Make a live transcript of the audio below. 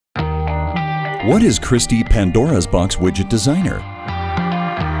What is Christie Pandora's Box Widget Designer?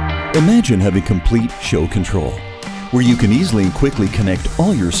 Imagine having complete show control, where you can easily and quickly connect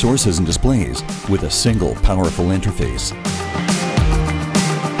all your sources and displays with a single powerful interface.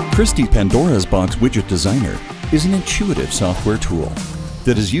 Christie Pandora's Box Widget Designer is an intuitive software tool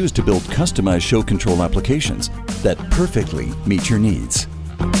that is used to build customized show control applications that perfectly meet your needs.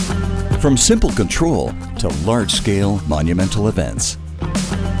 From simple control to large-scale monumental events.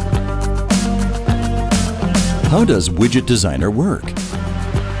 How does Widget Designer work?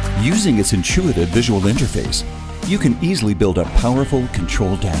 Using its intuitive visual interface, you can easily build a powerful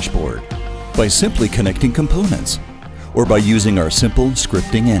control dashboard by simply connecting components or by using our simple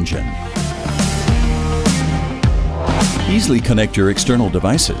scripting engine. Easily connect your external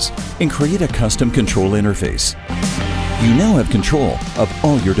devices and create a custom control interface. You now have control of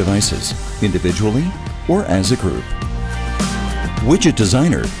all your devices, individually or as a group. Widget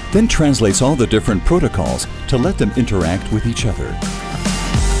Designer then translates all the different protocols to let them interact with each other,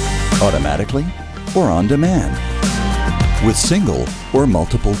 automatically or on demand, with single or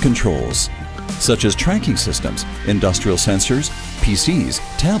multiple controls, such as tracking systems, industrial sensors, PCs,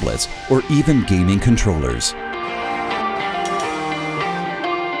 tablets, or even gaming controllers.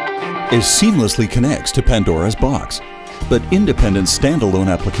 It seamlessly connects to Pandora's box, but independent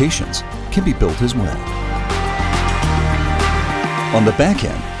standalone applications can be built as well. On the back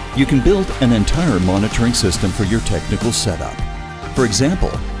end, you can build an entire monitoring system for your technical setup. For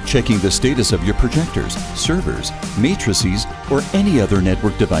example, checking the status of your projectors, servers, matrices, or any other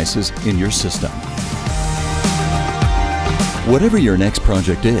network devices in your system. Whatever your next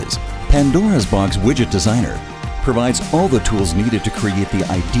project is, Pandora's Box Widget Designer provides all the tools needed to create the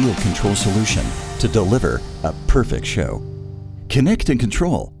ideal control solution to deliver a perfect show. Connect and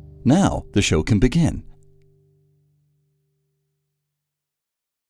control. Now the show can begin.